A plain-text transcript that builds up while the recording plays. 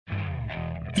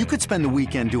You could spend the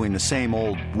weekend doing the same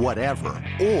old whatever,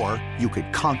 or you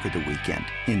could conquer the weekend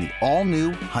in the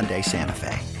all-new Hyundai Santa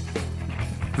Fe.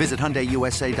 Visit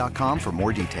HyundaiUSA.com for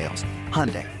more details.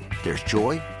 Hyundai, there's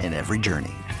joy in every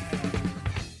journey.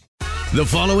 The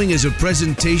following is a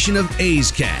presentation of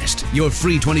A's Cast, your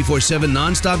free 24/7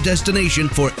 nonstop destination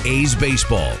for A's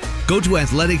baseball. Go to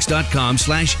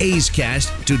athletics.com/A's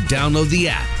Cast to download the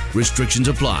app. Restrictions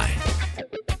apply.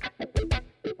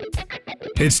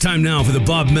 It's time now for the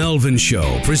Bob Melvin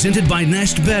Show, presented by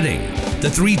Nest Bedding. The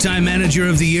three-time Manager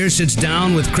of the Year sits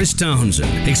down with Chris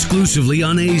Townsend, exclusively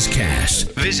on A's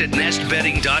Cast. Visit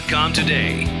nestbedding.com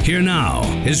today. Here now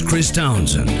is Chris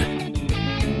Townsend.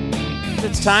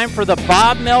 It's time for the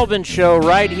Bob Melvin Show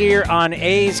right here on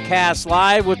A's Cast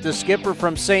Live with the skipper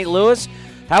from St. Louis.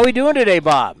 How are we doing today,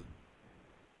 Bob?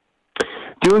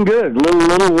 Doing good. A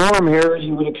little warm here, as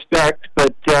you would expect,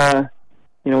 but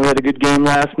we had a good game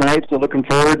last night, so looking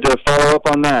forward to follow up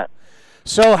on that.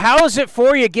 So how is it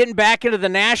for you getting back into the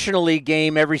National League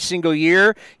game every single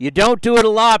year? You don't do it a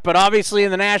lot, but obviously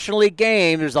in the National League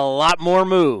game, there's a lot more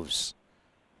moves.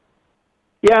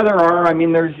 Yeah, there are. I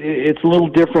mean, it's a little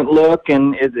different look,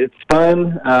 and it's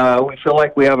fun. We feel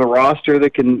like we have a roster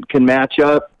that can match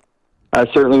up.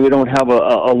 Certainly we don't have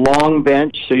a long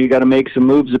bench, so you got to make some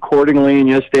moves accordingly. And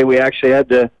yesterday we actually had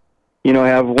to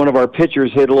have one of our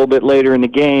pitchers hit a little bit later in the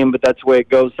game, but that's the way it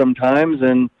goes sometimes.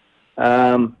 And,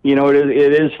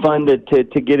 it is fun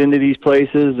to get into these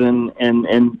places and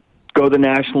go the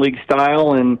National League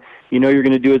style. And, you're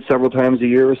going to do it several times a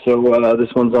year, so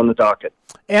this one's on the docket.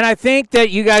 And I think that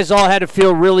you guys all had to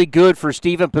feel really good for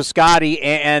Stephen Piscotty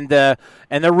and the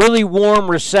really warm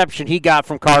reception he got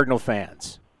from Cardinal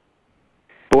fans.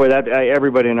 Boy,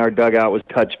 everybody in our dugout was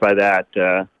touched by that.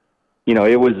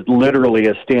 It was literally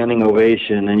a standing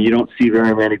ovation, and you don't see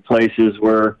very many places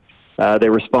where they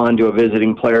respond to a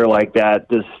visiting player like that.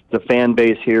 The fan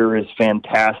base here is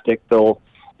fantastic. They'll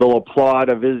applaud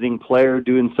a visiting player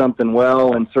doing something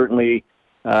well, and certainly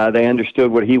they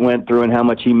understood what he went through and how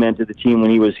much he meant to the team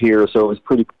when he was here. So it was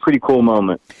pretty cool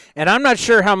moment. And I'm not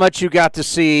sure how much you got to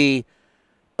see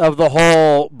of the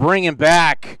whole bringing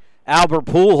back Albert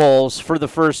Pujols for the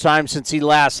first time since he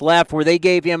last left, where they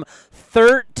gave him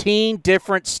 13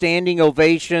 different standing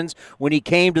ovations when he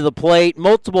came to the plate,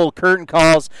 multiple curtain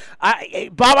calls.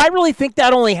 Bob, I really think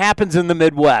that only happens in the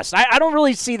Midwest. I don't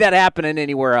really see that happening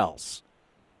anywhere else.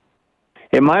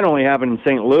 It might only happen in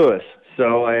St. Louis.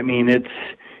 So, I mean, it's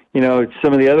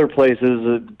some of the other places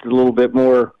a little bit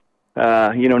more,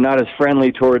 not as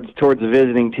friendly towards a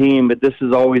visiting team, but this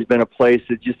has always been a place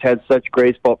that just had such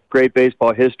great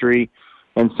baseball history,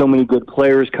 and so many good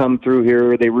players come through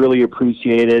here. They really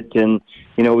appreciate it, and,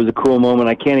 it was a cool moment.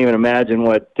 I can't even imagine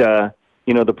what, the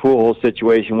Pujols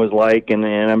situation was like, and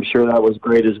I'm sure that was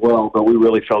great as well, but we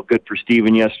really felt good for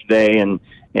Steven yesterday and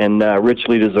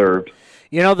richly deserved.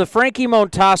 The Frankie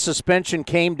Montas suspension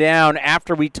came down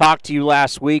after we talked to you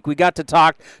last week. We got to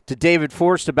talk to David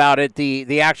Forst about it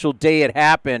the actual day it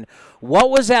happened. What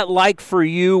was that like for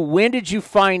you? When did you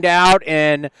find out?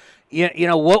 And,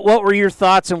 what were your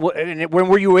thoughts? And when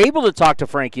were you able to talk to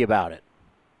Frankie about it?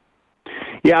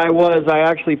 Yeah, I was. I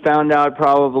actually found out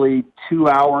probably 2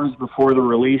 hours before the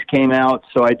release came out,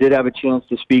 so I did have a chance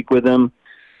to speak with him.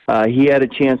 He had a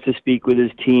chance to speak with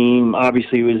his team.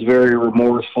 Obviously, he was very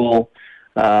remorseful.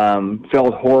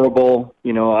 Felt horrible,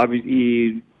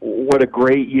 obviously what a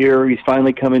great year. He's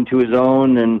finally come into his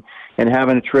own and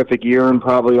having a terrific year, and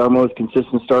probably our most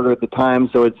consistent starter at the time.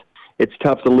 So it's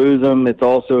tough to lose him. It's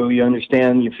also, you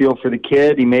understand, you feel for the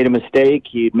kid. He made a mistake.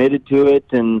 He admitted to it,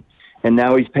 and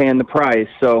now he's paying the price.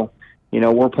 So,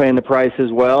 we're paying the price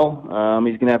as well.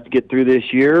 He's going to have to get through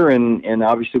this year, and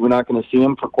obviously we're not going to see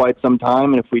him for quite some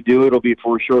time. And if we do, it'll be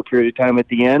for a short period of time at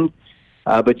the end.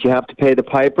 But you have to pay the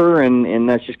piper, and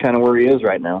that's just kind of where he is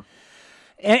right now.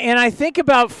 And I think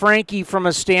about Frankie from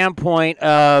a standpoint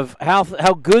of how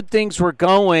good things were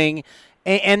going,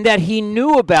 and that he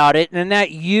knew about it, and that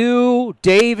you,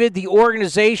 David, the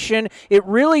organization, it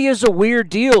really is a weird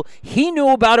deal. He knew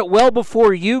about it well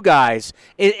before you guys.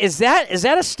 Is that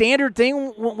a standard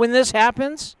thing when this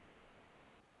happens?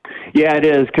 Yeah, it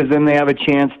is, because then they have a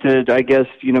chance to, I guess,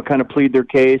 kind of plead their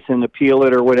case and appeal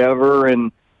it or whatever,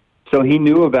 and so he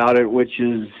knew about it, which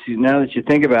is, now that you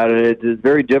think about it, it's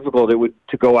very difficult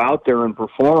to go out there and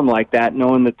perform like that,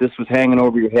 knowing that this was hanging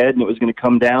over your head and it was going to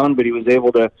come down, but he was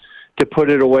able to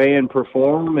put it away and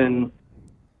perform, and,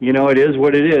 it is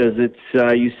what it is.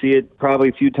 It's you see it probably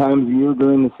a few times a year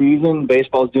during the season.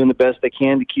 Baseball's doing the best they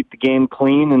can to keep the game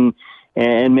clean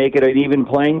and make it an even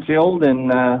playing field,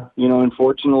 and,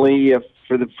 unfortunately, if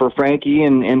for Frankie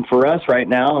and for us right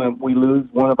now. And we lose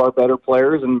one of our better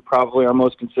players and probably our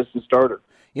most consistent starter.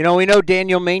 You know, we know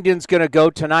Daniel Mangion's going to go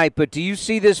tonight, but do you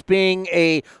see this being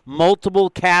a multiple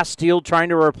cast deal trying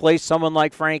to replace someone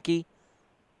like Frankie?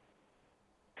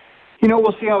 You know,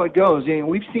 we'll see how it goes.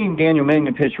 We've seen Daniel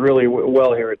Mangion pitch really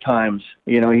well here at times.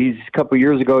 You know, a couple of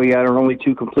years ago he had only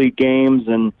 2 complete games,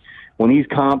 and when he's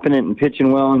confident and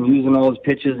pitching well and using all his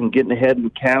pitches and getting ahead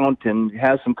and count and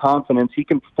has some confidence, he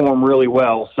can perform really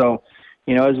well. So,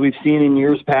 you know, as we've seen in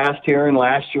years past here and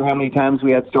last year, how many times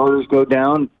we had starters go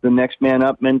down, the next man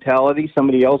up mentality,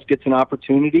 somebody else gets an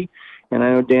opportunity. And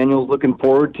I know Daniel's looking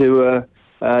forward to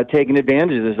taking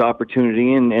advantage of this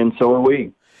opportunity, and so are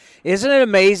we. Isn't it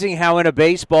amazing how in a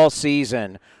baseball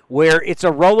season where it's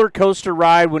a roller coaster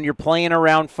ride when you're playing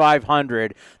around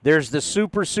 500, there's the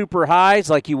super, super highs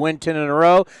like you win 10 in a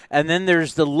row, and then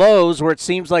there's the lows where it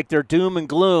seems like they're doom and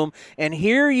gloom. And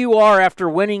here you are after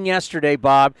winning yesterday,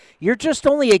 Bob. You're just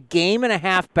only a game and a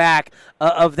half back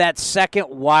of that second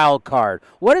wild card.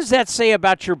 What does that say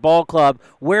about your ball club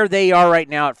where they are right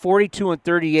now at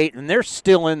 42-38, and they're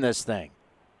still in this thing?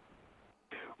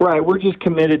 Right, we're just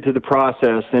committed to the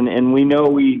process, and we know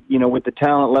with the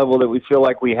talent level that we feel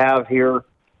like we have here,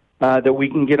 that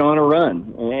we can get on a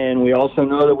run. And we also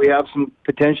know that we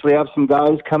potentially have some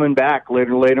guys coming back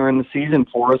later in the season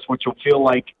for us, which will feel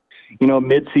like,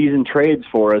 mid-season trades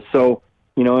for us. So,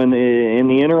 in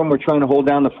the interim, we're trying to hold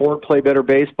down the fort, play better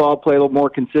baseball, play a little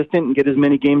more consistent, and get as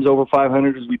many games over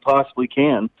 500 as we possibly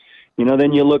can.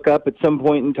 Then you look up at some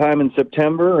point in time in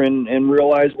September and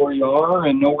realize where you are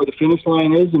and know where the finish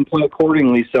line is and play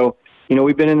accordingly. So,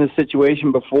 we've been in this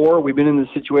situation before. We've been in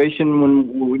this situation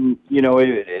when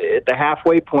at the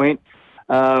halfway point,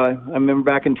 I remember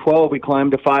back in 12, we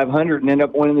climbed to 500 and ended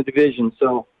up winning the division.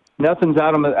 So nothing's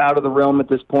out of the realm at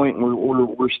this point.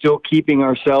 We're still keeping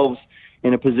ourselves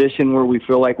in a position where we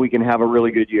feel like we can have a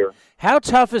really good year. How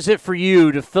tough is it for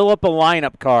you to fill up a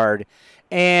lineup card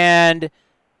and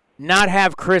not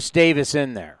have Chris Davis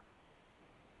in there?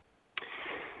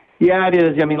 Yeah, it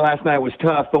is. I mean, last night was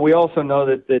tough, but we also know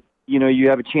that you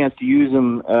have a chance to use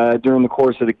him during the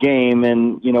course of the game,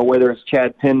 and whether it's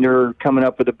Chad Pinder coming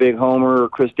up with a big homer or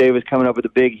Chris Davis coming up with a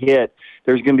big hit,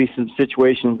 there's going to be some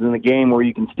situations in the game where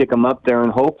you can stick him up there,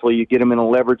 and hopefully you get him in a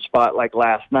leverage spot like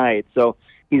last night. So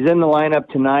he's in the lineup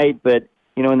tonight, but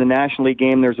in the National League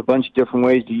game, there's a bunch of different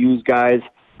ways to use guys.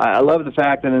 I love the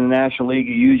fact that in the National League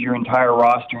you use your entire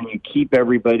roster and you keep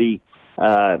everybody,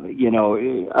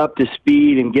 up to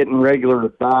speed and getting regular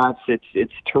at bats.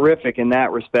 It's terrific in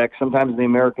that respect. Sometimes in the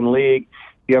American League,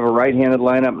 you have a right-handed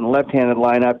lineup and a left-handed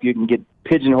lineup. You can get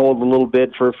pigeonholed a little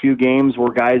bit for a few games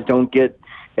where guys don't get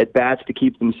at bats to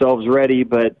keep themselves ready.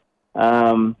 But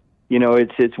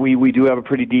we do have a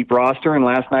pretty deep roster, and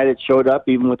last night it showed up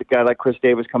even with a guy like Chris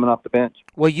Davis coming off the bench.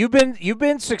 Well, you've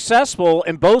been successful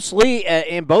in both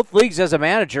leagues as a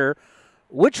manager.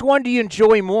 Which one do you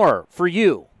enjoy more for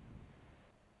you?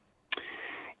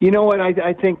 You know what?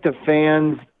 I think the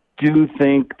fans do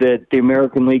think that the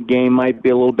American League game might be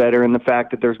a little better in the fact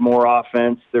that there's more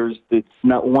offense. It's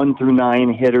not 1 through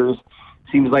 9 hitters.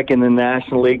 Seems like in the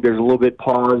National League there's a little bit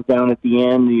pause down at the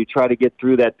end. You try to get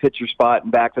through that pitcher spot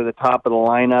and back to the top of the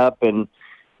lineup, and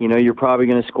you're probably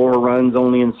going to score runs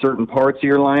only in certain parts of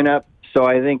your lineup. So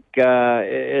I think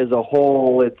as a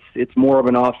whole, it's more of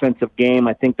an offensive game.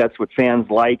 I think that's what fans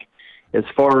like. As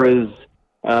far as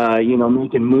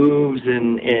making moves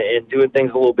and doing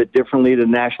things a little bit differently, the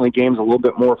National League game's a little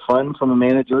bit more fun from a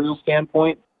managerial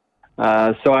standpoint.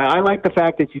 So I like the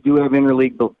fact that you do have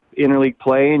interleague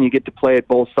play, and you get to play at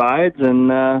both sides,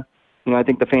 and I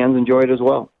think the fans enjoy it as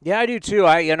well. Yeah, I do too.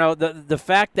 The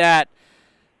fact that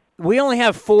we only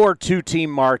have 4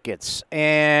 two-team markets,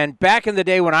 and back in the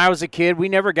day when I was a kid, we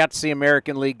never got to see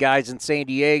American League guys in San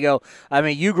Diego. I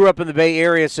mean, you grew up in the Bay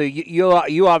Area, so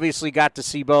you obviously got to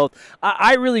see both.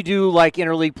 I really do like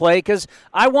interleague play because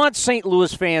I want St.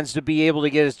 Louis fans to be able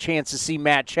to get a chance to see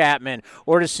Matt Chapman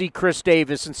or to see Chris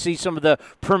Davis and see some of the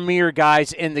premier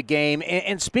guys in the game.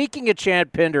 And speaking of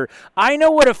Chad Pinder, I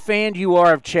know what a fan you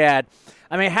are of Chad.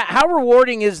 I mean, how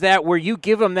rewarding is that where you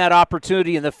give him that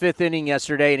opportunity in the 5th inning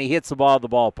yesterday and he hits the ball at the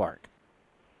ballpark?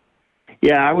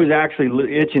 Yeah, I was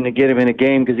actually itching to get him in a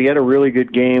game because he had a really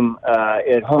good game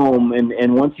at home,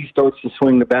 and once he starts to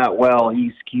swing the bat well,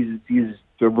 he's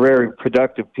a very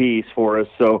productive piece for us.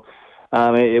 So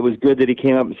it was good that he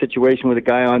came up in a situation with a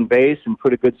guy on base and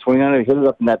put a good swing on it. He hit it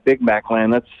up in that big back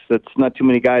land. That's not too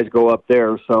many guys go up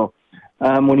there. So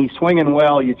when he's swinging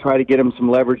well, you try to get him some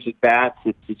leverage at bats.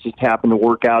 It just happened to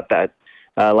work out that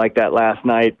like that last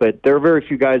night. But there are very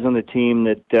few guys on the team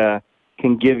that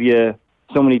can give you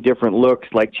so many different looks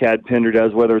like Chad Pinder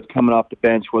does, whether it's coming off the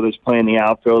bench, whether it's playing the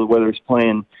outfield, whether it's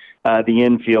playing the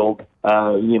infield.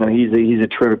 He's a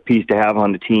terrific piece to have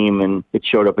on the team, and it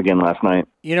showed up again last night.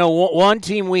 One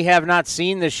team we have not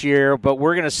seen this year, but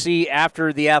we're going to see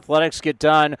after the Athletics get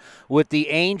done with the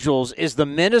Angels, is the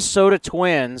Minnesota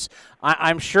Twins.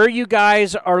 I'm sure you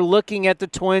guys are looking at the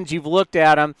Twins. You've looked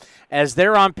at them as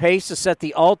they're on pace to set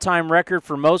the all-time record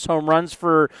for most home runs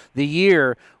for the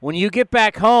year. When you get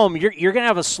back home, you're going to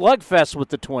have a slugfest with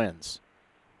the Twins.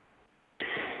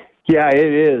 Yeah,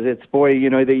 it is.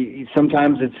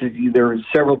 Sometimes there are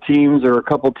several teams or a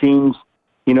couple teams,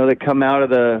 that come out of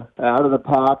the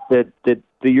pot that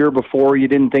the year before you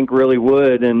didn't think really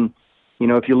would. And,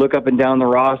 if you look up and down the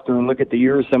roster and look at the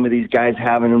years some of these guys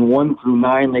have, and in 1 through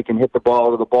 9 they can hit the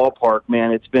ball to the ballpark,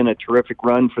 man, it's been a terrific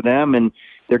run for them, and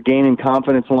they're gaining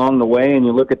confidence along the way. And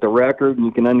you look at the record and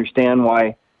you can understand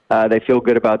why they feel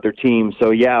good about their team.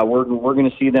 So, yeah, we're going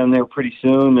to see them there pretty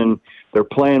soon, and they're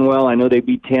playing well. I know they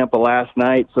beat Tampa last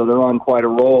night, so they're on quite a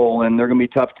roll, and they're going to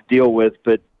be tough to deal with.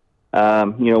 But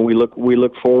we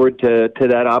look forward to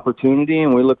that opportunity,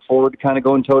 and we look forward to kind of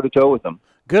going toe-to-toe with them.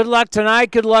 Good luck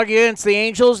tonight. Good luck against the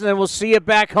Angels, and then we'll see you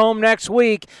back home next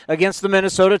week against the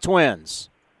Minnesota Twins.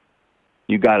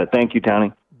 You got it. Thank you,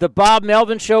 Tony. The Bob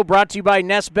Melvin Show brought to you by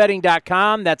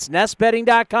NestBetting.com. That's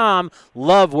NestBetting.com.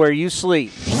 Love where you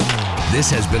sleep. This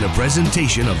has been a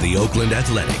presentation of the Oakland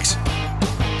Athletics.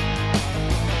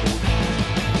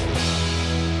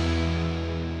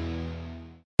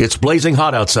 It's blazing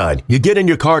hot outside. You get in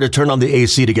your car to turn on the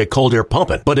AC to get cold air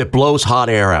pumping, but it blows hot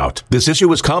air out. This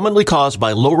issue is commonly caused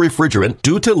by low refrigerant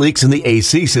due to leaks in the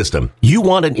AC system. You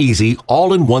want an easy,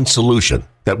 all-in-one solution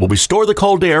that will restore the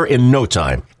cold air in no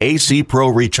time. AC Pro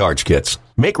Recharge Kits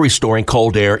make restoring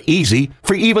cold air easy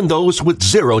for even those with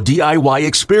zero DIY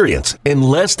experience in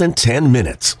less than 10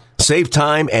 minutes. Save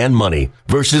time and money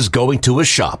versus going to a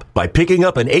shop by picking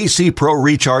up an AC Pro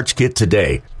Recharge Kit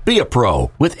today. Be a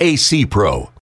pro with AC Pro.